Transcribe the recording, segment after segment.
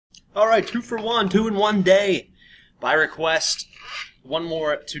All right, 2-for-1, 2 in one day. By request, one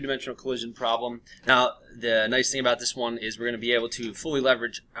more two-dimensional collision problem. Now, the nice thing about this one is we're going to be able to fully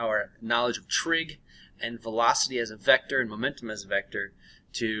leverage our knowledge of trig and velocity as a vector and momentum as a vector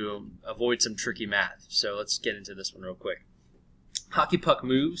to avoid some tricky math. So let's get into this one real quick. Hockey puck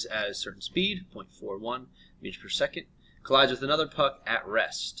moves at a certain speed, 0.41 meters per second, collides with another puck at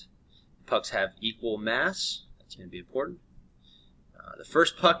rest. The pucks have equal mass. That's going to be important. The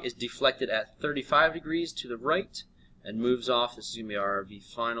first puck is deflected at 35 degrees to the right and moves off. This is going to be our V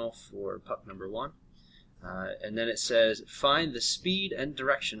final for puck number 1. And then it says, find the speed and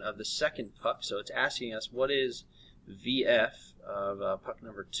direction of the second puck. So it's asking us what is VF of puck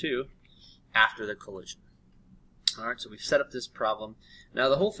number 2 after the collision. Alright, so we've set up this problem. Now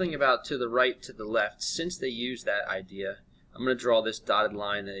the whole thing about to the right, to the left, since they use that idea, I'm going to draw this dotted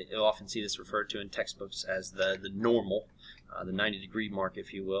line. You'll often see this referred to in textbooks as the normal, the 90-degree mark,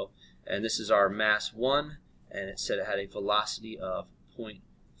 if you will. And this is our mass 1, and it said it had a velocity of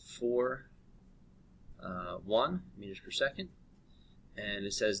 0.41 meters per second. And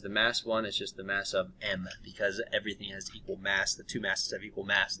it says the mass 1 is just the mass of m, because everything has equal mass. The two masses have equal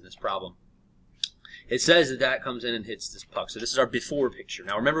mass in this problem. It says that that comes in and hits this puck. So this is our before picture.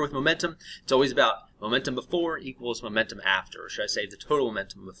 Now remember, with momentum, it's always about momentum before equals momentum after. Or should I say the total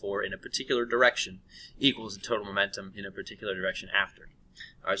momentum before in a particular direction equals the total momentum in a particular direction after.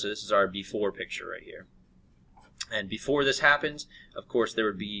 Alright, so this is our before picture right here. And before this happens, of course, there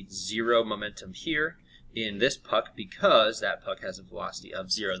would be 0 momentum here in this puck because that puck has a velocity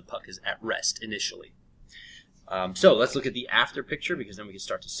of 0. The puck is at rest initially. So let's look at the after picture, because then we can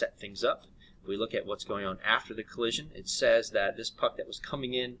start to set things up. If we look at what's going on after the collision, it says that this puck that was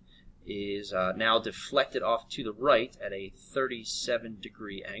coming in is now deflected off to the right at a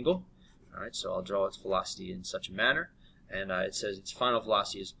 37-degree angle. Alright, so I'll draw its velocity in such a manner. And it says its final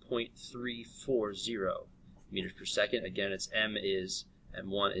velocity is 0.340 meters per second. Again, its m is,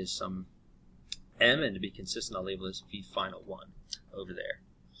 m1 is some m, and to be consistent, I'll label this V final 1 over there.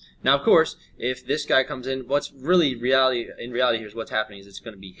 Now, of course, if this guy comes in, what's really in reality here's what's happening is it's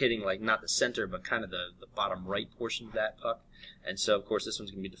going to be hitting like not the center, but kind of the bottom right portion of that puck. And so, of course, this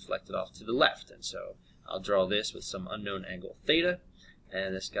one's going to be deflected off to the left. And so I'll draw this with some unknown angle theta,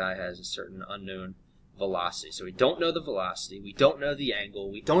 and this guy has a certain unknown velocity. So we don't know the velocity, we don't know the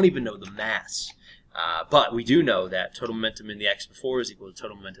angle, we don't even know the mass. But we do know that total momentum in the x before is equal to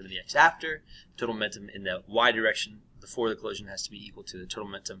total momentum in the x after. Total momentum in the y direction before the collision has to be equal to the total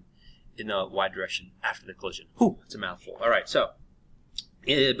momentum in the y direction after the collision. Whew, it's a mouthful. All right, so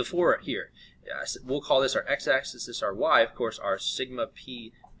before here, we'll call this our x-axis, this our y. Of course, our sigma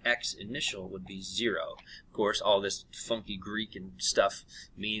p x initial would be 0. Of course, all this funky Greek and stuff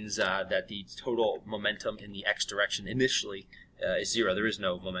means that the total momentum in the x direction initially is 0. There is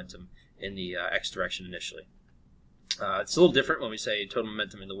no momentum in the x direction initially. It's a little different when we say total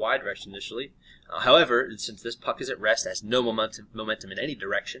momentum in the y direction initially. However, since this puck is at rest, it has no momentum in any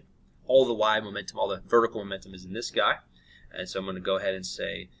direction. All the y momentum, all the vertical momentum is in this guy. And so I'm going to go ahead and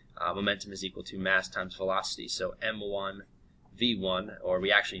say momentum is equal to mass times velocity. So m1 v1, or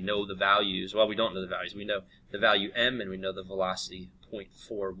we actually know the values. Well, we don't know the values. We know the value m, and we know the velocity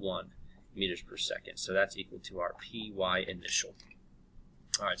 0.41 meters per second. So that's equal to our py initial.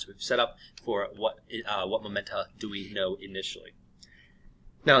 All right, so we've set up for what momenta do we know initially.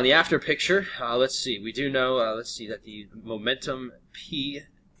 Now in the after picture, let's see. We do know, let's see, that the momentum p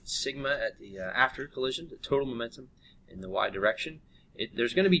sigma at the after collision, the total momentum in the y direction,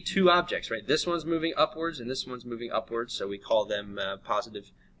 there's going to be two objects, right? This one's moving upwards and this one's moving upwards, so we call them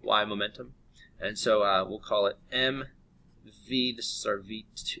positive y momentum. And so we'll call it mv. This is our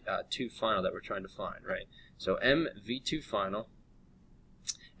v2 final that we're trying to find, right? So mv2 final.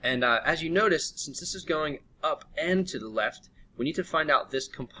 And as you notice, since this is going up and to the left, we need to find out this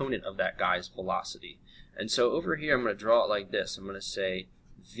component of that guy's velocity. And so over here, I'm going to draw it like this. I'm going to say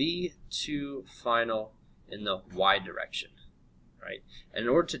v2 final in the y direction, right? And in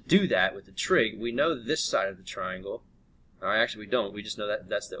order to do that with the trig, we know this side of the triangle. Actually, we don't. We just know that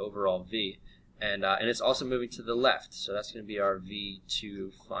that's the overall v. And it's also moving to the left. So that's going to be our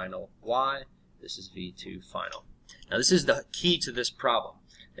v2 final y. This is v2 final. Now, this is the key to this problem,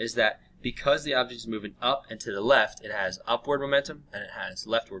 is that because the object is moving up and to the left, it has upward momentum and it has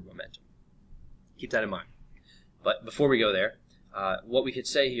leftward momentum. Keep that in mind. But before we go there, what we could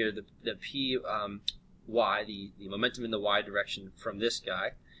say here, the py, the momentum in the y direction from this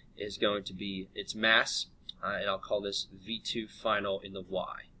guy is going to be its mass, and I'll call this v2 final in the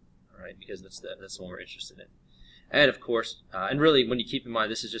y, all right, because that's the one we're interested in. And of course, and really when you keep in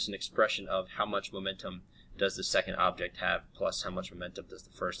mind, this is just an expression of how much momentum does the second object have plus how much momentum does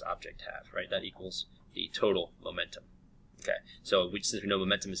the first object have, right? That equals the total momentum. Okay, so since we know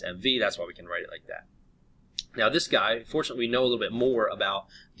momentum is mv, that's why we can write it like that. Now this guy, fortunately, we know a little bit more about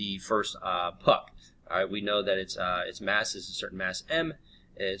the first puck. All right, we know that its mass is a certain mass m,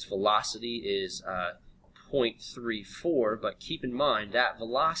 its velocity is 0.34, but keep in mind that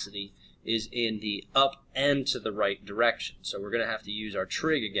velocity is in the up and to the right direction. So we're going to have to use our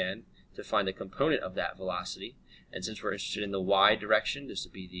trig again to find the component of that velocity. And since we're interested in the y direction, this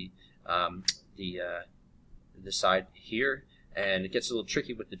would be the side here. And it gets a little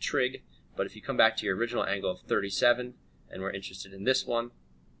tricky with the trig, but if you come back to your original angle of 37, and we're interested in this one,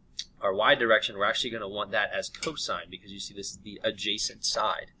 our y direction, we're actually going to want that as cosine, because you see this is the adjacent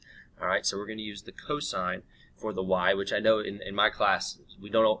side. All right, so we're going to use the cosine for the y, which I know in my class we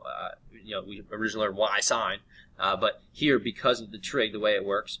don't we originally learned y sine, but here, because of the trig, the way it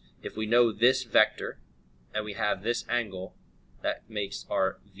works, if we know this vector and we have this angle, that makes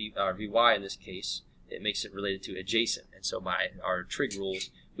our vy in this case, it makes it related to adjacent, and so by our trig rules,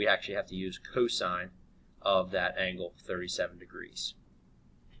 we actually have to use cosine of that angle, 37 degrees.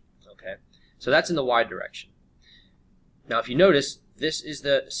 Okay, so that's in the y direction. Now, if you notice, this is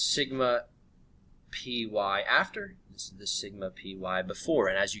the sigma py after, this is the sigma py before,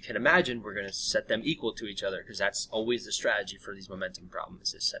 and as you can imagine, we're going to set them equal to each other, because that's always the strategy for these momentum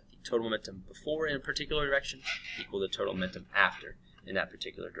problems, is set the total momentum before in a particular direction equal the total momentum after in that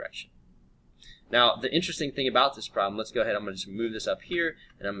particular direction. Now, the interesting thing about this problem, let's go ahead, I'm going to just move this up here,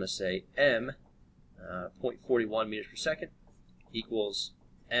 and I'm going to say m 0.41 meters per second equals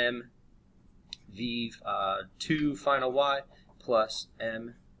m v2 final y plus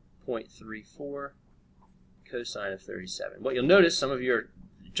m 0.34 cosine of 37. What you'll notice, some of you are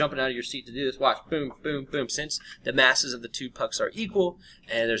jumping out of your seat to do this. Watch, boom, boom, boom. Since the masses of the two pucks are equal,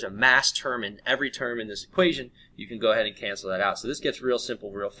 and there's a mass term in every term in this equation, you can go ahead and cancel that out. So this gets real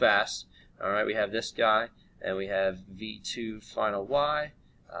simple real fast. All right, we have this guy, and we have v2 final y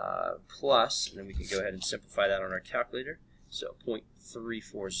plus, and then we can go ahead and simplify that on our calculator. So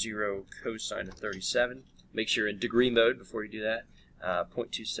 0.340 cosine of 37. Make sure you're in degree mode before you do that.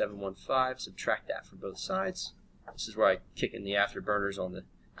 0.2715, subtract that from both sides. This is where I kick in the afterburners on the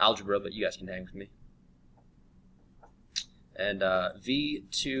algebra, but you guys can hang with me. And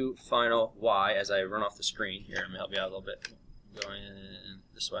v2 final y, as I run off the screen here, I'm going to help you out a little bit, going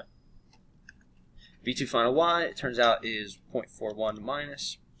this way. v2 final y, it turns out, is 0.41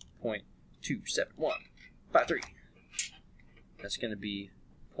 minus 0.27153. That's going to be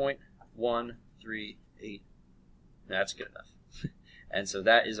 0.138. That's good enough. And so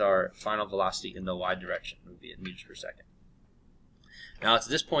that is our final velocity in the y direction. It would be in meters per second. Now, at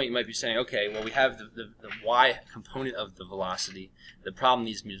this point, you might be saying, okay, well, we have the y component of the velocity. The problem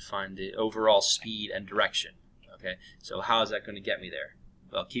needs me to find the overall speed and direction. Okay, so how is that going to get me there?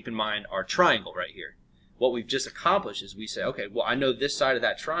 Well, keep in mind our triangle right here. What we've just accomplished is we say, okay, well, I know this side of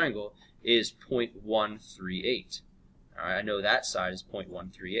that triangle is 0.138. All right, I know that side is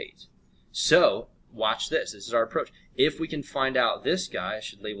 0.138. So, watch this. This is our approach. If we can find out this guy, I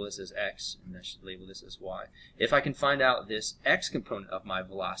should label this as x, and I should label this as y. If I can find out this x component of my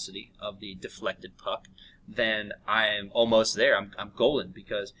velocity of the deflected puck, then I am almost there. I'm golden,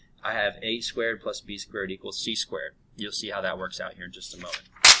 because I have a squared plus b squared equals c squared. You'll see how that works out here in just a moment.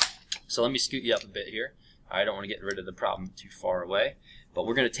 So let me scoot you up a bit here. I don't want to get rid of the problem too far away, but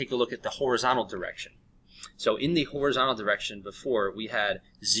we're going to take a look at the horizontal direction. So in the horizontal direction before, we had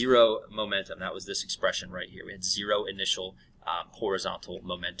zero momentum. That was this expression right here. We had zero initial horizontal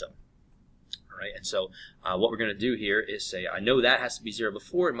momentum. All right, and so what we're going to do here is say, I know that has to be zero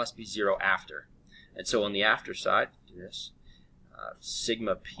before, it must be zero after. And so on the after side, do this,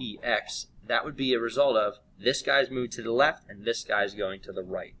 sigma px, that would be a result of this guy's moved to the left and this guy's going to the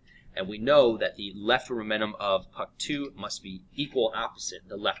right. And we know that the leftward momentum of puck 2 must be equal opposite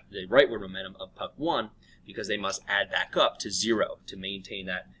the rightward momentum of puck 1, because they must add back up to 0 to maintain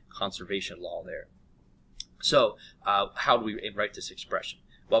that conservation law there. So how do we write this expression?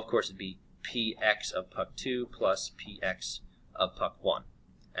 Well, of course, it'd be px of puck 2 plus px of puck 1.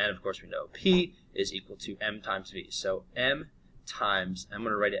 And of course, we know p is equal to m times v. So m times, I'm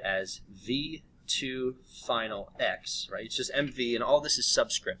going to write it as v2 final x, right? It's just mv, and all this is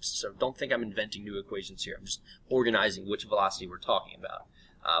subscripts. So don't think I'm inventing new equations here. I'm just organizing which velocity we're talking about.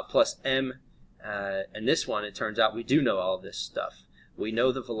 Plus m, and this one, it turns out we do know all this stuff. We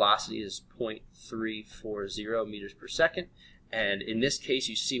know the velocity is 0.340 meters per second. And in this case,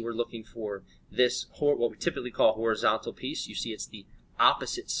 you see we're looking for this, what we typically call horizontal piece. You see it's the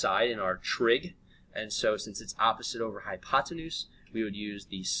opposite side in our trig. And so since it's opposite over hypotenuse, we would use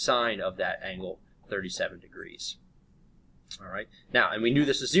the sine of that angle 37 degrees. All right. Now, and we knew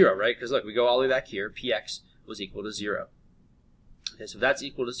this was 0, right? Because look, we go all the way back here. Px was equal to 0. Okay, so if that's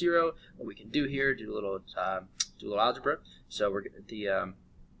equal to 0, what we can do here, do a little algebra. So we're the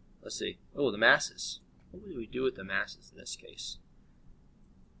let's see. Oh, the masses. What do we do with the masses in this case?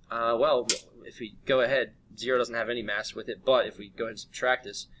 Well, if we go ahead, 0 doesn't have any mass with it, but if we go ahead and subtract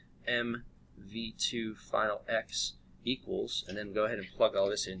this, mv2 final x equals, and then go ahead and plug all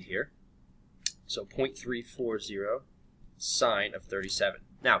this in here. So 0.340 sine of 37.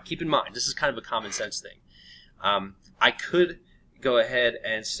 Now, keep in mind, this is kind of a common sense thing. I could go ahead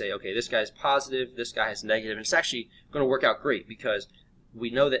and say, okay, this guy's positive, this guy is negative, and it's actually going to work out great because we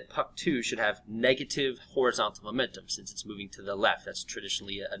know that puck 2 should have negative horizontal momentum since it's moving to the left. That's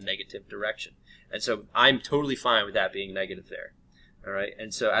traditionally a negative direction. And so I'm totally fine with that being negative there. All right,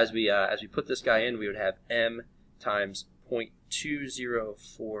 and so as we put this guy in, we would have m times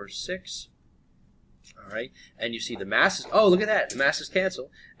 0.2046. All right, and you see the masses. Oh, look at that. The masses cancel.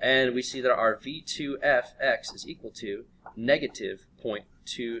 And we see that our V2Fx is equal to negative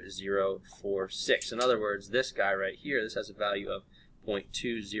 0.2046. In other words, this guy right here, this has a value of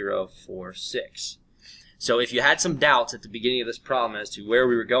 0.2046. So if you had some doubts at the beginning of this problem as to where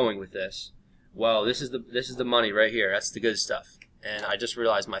we were going with this, well, this is the money right here. That's the good stuff. And I just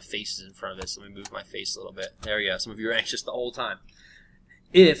realized my face is in front of this. Let me move my face a little bit. There we go. Some of you are anxious the whole time.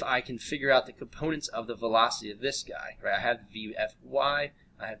 If I can figure out the components of the velocity of this guy, right? I have the VFY,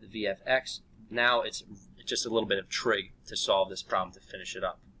 I have the VFX. Now it's just a little bit of trig to solve this problem to finish it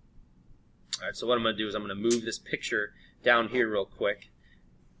up. All right, so what I'm going to do is I'm going to move this picture down here real quick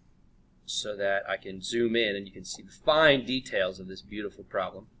so that I can zoom in and you can see the fine details of this beautiful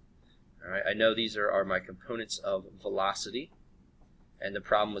problem. All right, I know these are my components of velocity, and the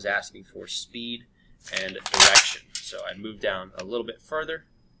problem was asking for speed and direction. So I move down a little bit further.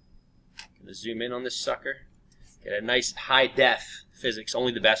 I'm going to zoom in on this sucker. Get a nice high def physics,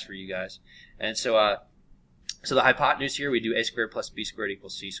 only the best for you guys. And so so the hypotenuse here, we do a squared plus b squared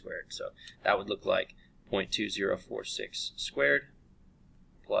equals c squared. So that would look like 0.2046 squared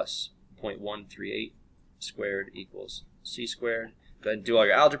plus 0.138 squared equals c squared. Go ahead and do all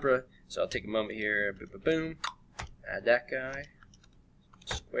your algebra. So I'll take a moment here, boom, boom, boom. Add that guy.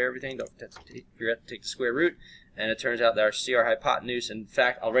 Square everything. Don't forget to take the square root. And it turns out that our CR hypotenuse, in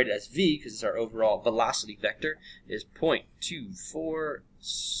fact, I'll write it as v because it's our overall velocity vector, is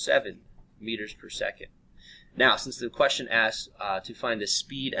 0.247 meters per second. Now, since the question asks to find the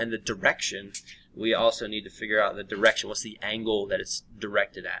speed and the direction, we also need to figure out the direction. What's the angle that it's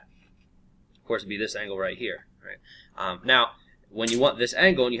directed at? Of course, it'd be this angle right here. Right? Now, when you want this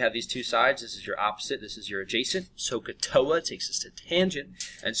angle and you have these two sides, this is your opposite, this is your adjacent. SOHCAHTOA takes us to tangent.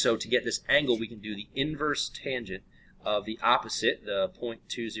 And so to get this angle, we can do the inverse tangent of the opposite, the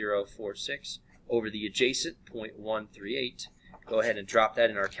 0.2046, over the adjacent, 0.138. Go ahead and drop that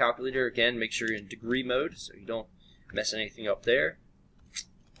in our calculator. Again, make sure you're in degree mode so you don't mess anything up there.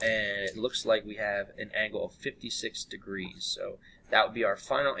 And it looks like we have an angle of 56 degrees. So that would be our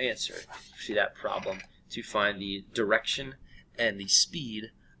final answer to that problem to find the direction and the speed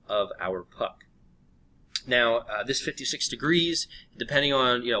of our puck. Now, this 56 degrees, depending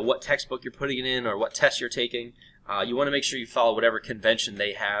on what textbook you're putting it in or what test you're taking, you want to make sure you follow whatever convention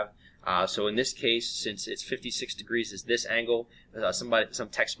they have. So in this case, since it's 56 degrees is this angle, some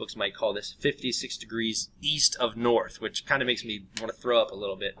textbooks might call this 56 degrees east of north, which kind of makes me want to throw up a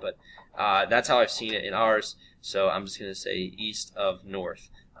little bit, but that's how I've seen it in ours. So I'm just going to say east of north.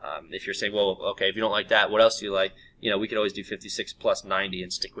 If you're saying, well, okay, if you don't like that, what else do you like? We could always do 56 plus 90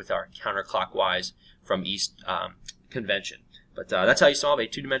 and stick with our counterclockwise from east convention. But that's how you solve a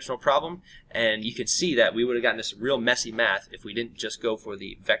two-dimensional problem, and you can see that we would have gotten this real messy math if we didn't just go for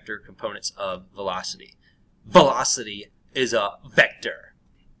the vector components of velocity. Velocity is a vector.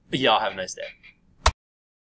 Y'all have a nice day.